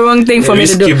was the wrong thing for me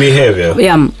to Risky do. behavior.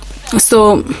 Yeah.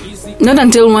 So, not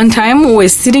until one time we were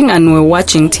sitting and we were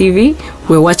watching TV.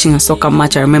 We were watching a soccer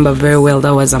match. I remember very well.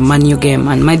 That was a Man U game,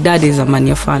 and my dad is a Man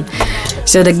U fan.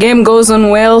 So the game goes on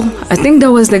well. I think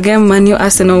that was the game Man U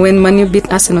Arsenal when Man U beat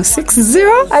Arsenal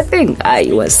 6-0. I think I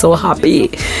was so happy.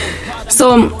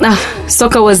 So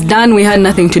soccer was done. We had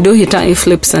nothing to do. He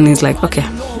flips and he's like, okay,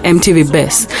 MTV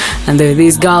Best. And there were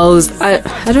these girls. I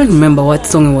don't remember what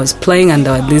song he was playing, and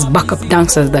there were these backup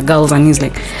dancers, the girls, and he's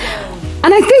like,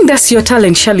 and I think that's your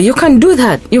talent, Shirley. You can do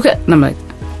that. You can. And I'm like,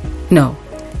 no.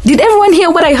 Did everyone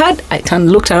hear what I heard? I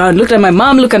turned, looked around, looked at my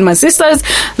mom, looked at my sisters,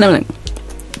 and I'm like,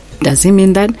 does he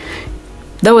mean that?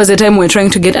 That was the time we were trying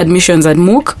to get admissions at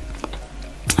MOOC.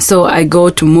 So I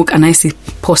go to MOOC and I see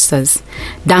posters,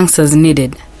 dancers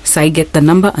needed. So I get the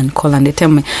number and call, and they tell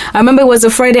me. I remember it was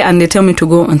a Friday and they tell me to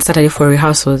go on Saturday for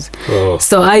rehearsals. Oh.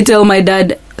 So I tell my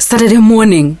dad Saturday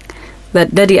morning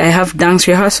that, Daddy, I have dance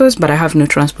rehearsals, but I have no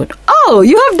transport. Oh,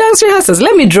 you have dance rehearsals?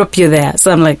 Let me drop you there.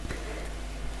 So I'm like,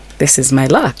 this is my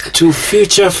luck. To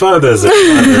future fathers and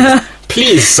mothers,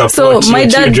 please support So my your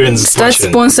dad children's starts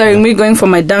passion. sponsoring me going for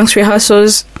my dance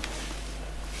rehearsals.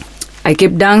 I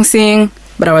kept dancing,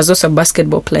 but I was also a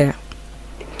basketball player.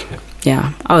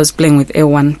 Yeah, I was playing with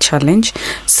A1 Challenge.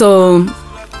 So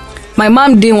my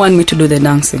mom didn't want me to do the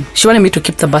dancing. She wanted me to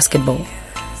keep the basketball.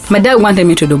 My dad wanted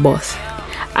me to do both.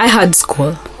 I had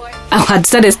school. I had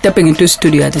started stepping into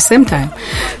studio at the same time.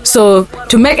 So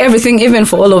to make everything even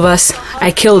for all of us,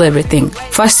 I killed everything.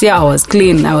 First year I was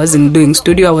clean. I wasn't doing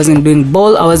studio. I wasn't doing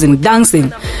ball. I wasn't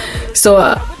dancing.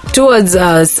 So towards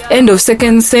end of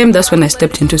second sem, that's when I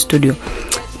stepped into studio.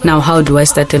 Now how do I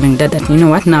start telling Dad that, you know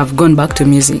what, now I've gone back to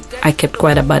music. I kept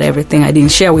quiet about everything. I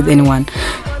didn't share with anyone.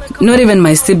 Not even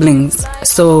my siblings.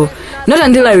 So not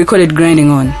until I recorded Grinding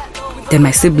On, then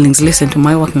my siblings listened to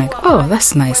my work and like, oh,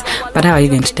 that's nice. But how are you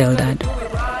going to tell Dad?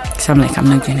 So I'm like, I'm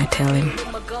not going to tell him.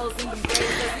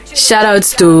 Shout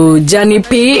outs to Johnny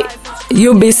P,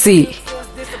 UBC.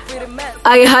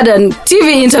 I had a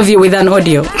TV interview with an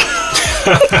audio.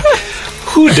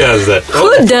 Who does that?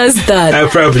 Who does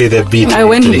that? Probably the beat. I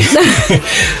went. actually.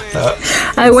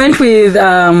 I went with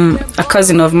a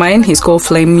cousin of mine. He's called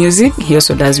Flame Music. He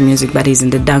also does music, but he's in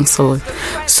the dance hall.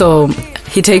 So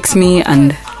he takes me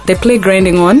and they play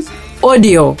Grinding On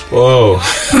audio. Whoa.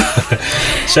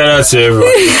 Shout out to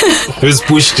everyone who's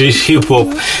pushed the hip hop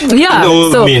Yeah, in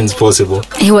all so means possible.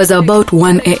 it was about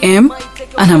 1 a.m.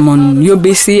 and I'm on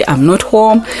UBC. I'm not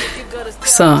home.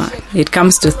 So it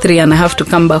comes to 3 and I have to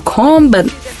come back home, but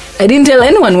I didn't tell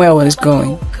anyone where I was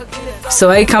going. So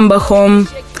I come back home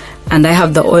and I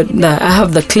have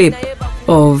the clip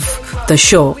of the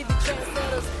show.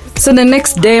 So the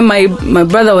next day my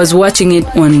brother was watching it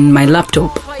on my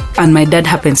laptop and my dad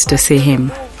happens to see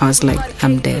him. I was like,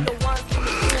 I'm dead.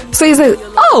 So he's like,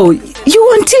 oh, you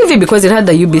on TV? Because it had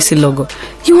the UBC logo.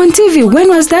 You on TV? When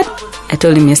was that? I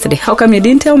told him yesterday. How come you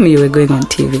didn't tell me you were going on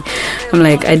TV? I'm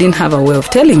like, I didn't have a way of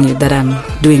telling you that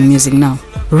I'm doing music now.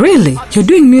 Really? You're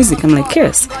doing music? I'm like,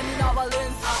 yes.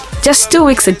 Just 2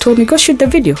 weeks, they told me, go shoot the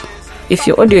video. If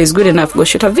your audio is good enough, go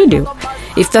shoot a video.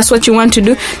 If that's what you want to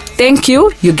do, thank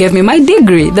you. You gave me my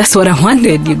degree. That's what I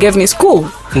wanted. You gave me school.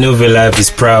 Nouvelle Live is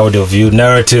proud of you.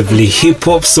 Narratively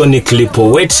hip-hop, sonically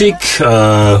poetic.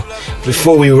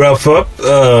 Before we wrap up,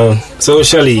 so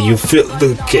Shirley, you feel,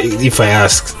 if I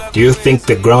ask, do you think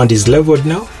the ground is leveled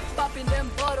now?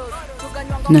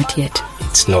 Not yet.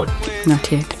 It's not.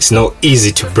 Not yet. It's not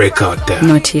easy to break out there.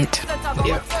 Not yet.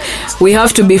 Yeah. We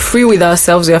have to be free with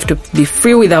ourselves. We have to be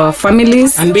free with our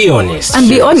families. And be honest. And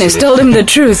be honest. Tell them the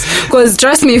truth. Because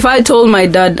trust me, if I told my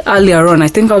dad earlier on, I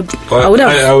think I would have.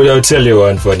 I would tell you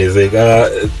one funny thing.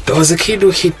 There was a kid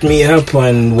who hit me up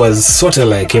and was sort of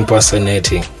like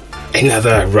impersonating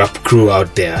another rap crew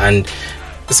out there. And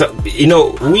so,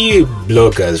 we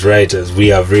bloggers, writers, we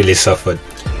have really suffered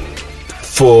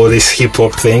for this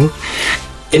hip-hop thing.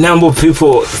 A number of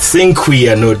people think we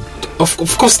are not.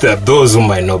 Of course, there are those who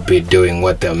might not be doing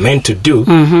what they're meant to do.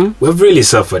 Mm-hmm. We've really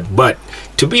suffered. But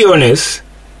to be honest,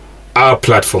 our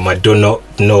platform, I do not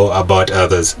know about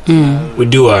others. We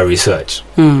do our research.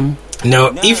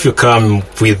 Now, if you come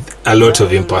with a lot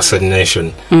of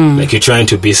impersonation, like you're trying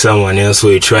to be someone else or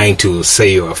you're trying to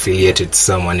say you're affiliated to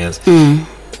someone else,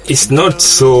 it's not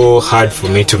so hard for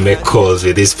me to make calls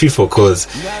with these people, because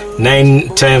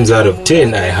 9 times out of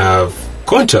 10 I have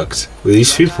contact with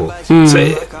these people.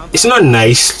 So it's not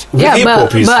nice. Yeah,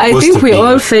 but I think we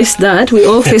all face that. We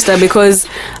all face that, because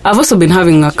I've also been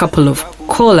having a couple of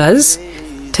callers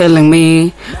telling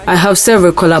me, I have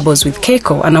several collabos with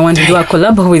Keiko and I want to do a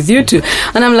collabo with you too.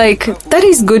 And I'm like, that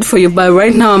is good for you, but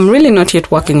right now I'm really not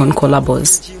yet working on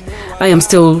collabos. I am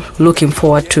still looking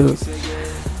forward to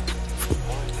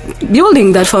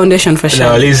building that foundation for sure.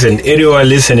 Now listen, anyone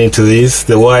listening to this,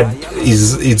 the word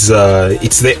is it's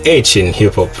the H in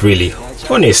hip hop, really.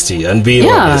 Honesty and be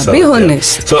honest. Yeah, be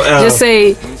honest. So just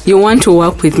say you want to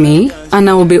work with me, and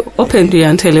I will be open to you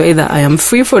and tell you either I am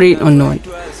free for it or not.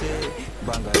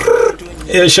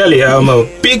 Yeah, Shirley, I'm a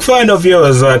big fan of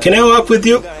yours. Can I work with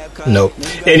you? No.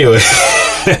 Anyway,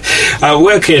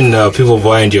 where can people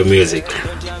find your music?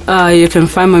 You can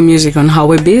find my music on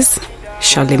Hawebiz,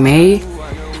 Shirley May.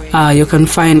 You can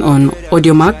find on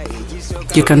Audiomack.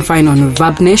 You can find on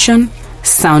Verb Nation,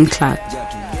 SoundCloud,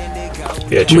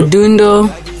 Mudundo,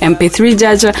 MP3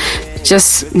 Jaja,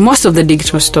 just most of the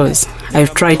digital stores. I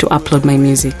try to upload my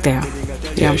music there.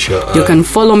 Yeah, sure. You can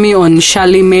follow me on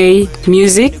Shirley May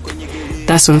Music.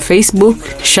 That's on Facebook.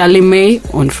 Shirley May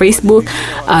on Facebook.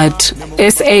 At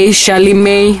SA Shirley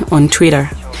May on Twitter.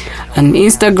 And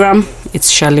Instagram, it's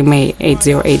Shirley May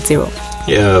 8080.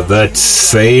 Yeah, that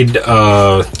said,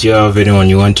 do you have anyone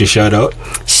you want to shout out?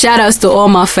 Shout outs to all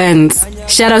my fans.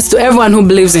 Shout outs to everyone who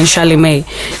believes in Shirley May.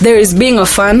 There is being a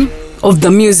fan of the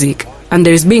music, and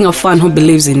there is being a fan who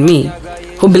believes in me,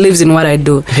 who believes in what I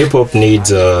do. Hip hop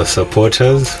needs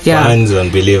supporters, fans,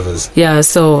 and believers. Yeah,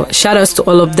 so shout outs to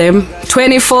all of them.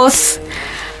 24th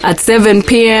at 7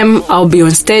 p.m. I'll be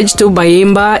on stage 2 by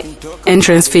Imba.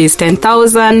 Entrance fee is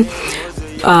 10,000.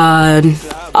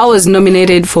 I was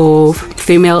nominated for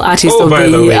Female Artist of the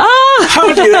Year.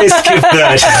 How did I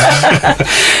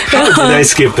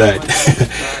skip that?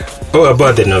 Oh,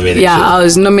 about the nomination. Yeah, I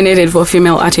was nominated for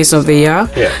Female Artist of the Year.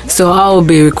 Yeah. So I will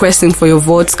be requesting for your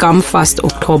votes come 1st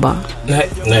October.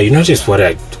 Now you notice what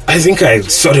I think I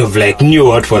sort of like knew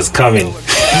what was coming.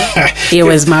 It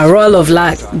was my role of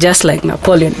luck, just like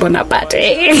Napoleon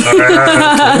Bonaparte.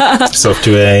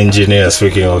 Software engineer,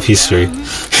 speaking of history.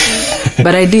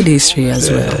 But I did history as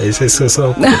well. It's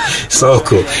so cool. So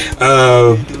cool.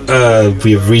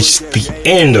 We've reached the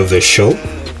end of the show.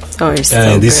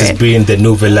 This has been the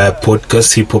Nouvelle Live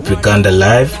podcast, Hip Hop Uganda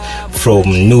Live, from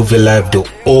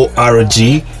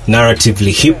nouvellelive.org.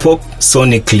 Narratively hip hop,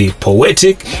 sonically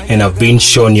poetic, and I've been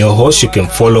Sean, your host. You can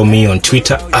follow me on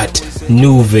Twitter at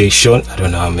Nouvation. I don't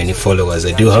know how many followers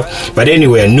I do have, but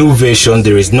anyway, Nouvation.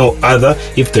 There is no other.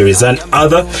 If there is an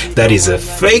other, that is a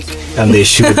fake, and they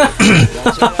should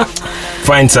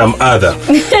find some other.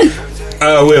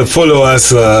 Well, follow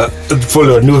us,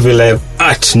 follow Nouvelle Live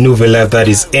at Nouvelle Live, that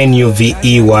is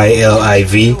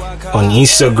NUVEYLIV, on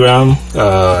Instagram,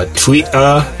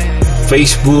 Twitter,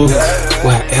 Facebook,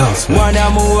 where else, man?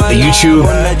 YouTube,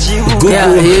 Google.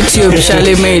 Yeah, YouTube,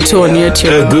 Shirley May too on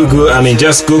YouTube. Google,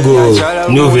 just Google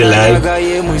Nouvelle Live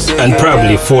and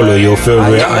probably follow your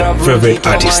favorite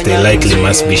artist. They likely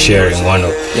must be sharing one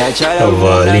of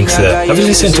links there. Have you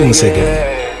listened to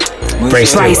Musega?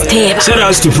 Price Table. Shout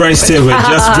outs to Price Table.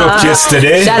 Just dropped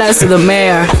yesterday. Shout outs to the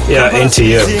mayor. Yeah,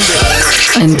 NTM.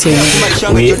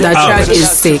 That track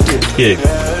is sick. Yeah.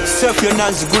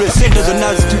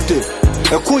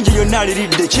 Ekunji yonna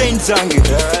liridde chain zange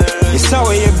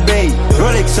esawa y'ebbeeyi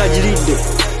Rolex sajiridde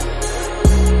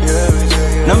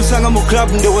namusanga mu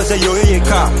club ndowooza yoyo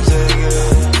yekka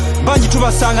bangi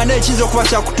tubasanga n'ekiza okuba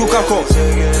kyakutuukako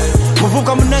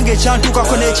muvuka munnange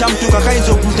ekyantuukako n'ekyamutuuka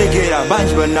kayinza okumutegeera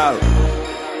bangi bannaawe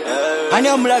ani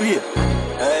amulabye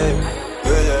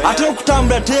ate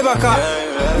okutambula teebaka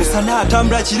misana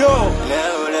atambula kiro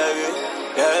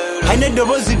alina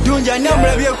eddoboozi ddungi ani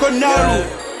amulabyeko naalu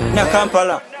na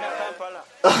Kampala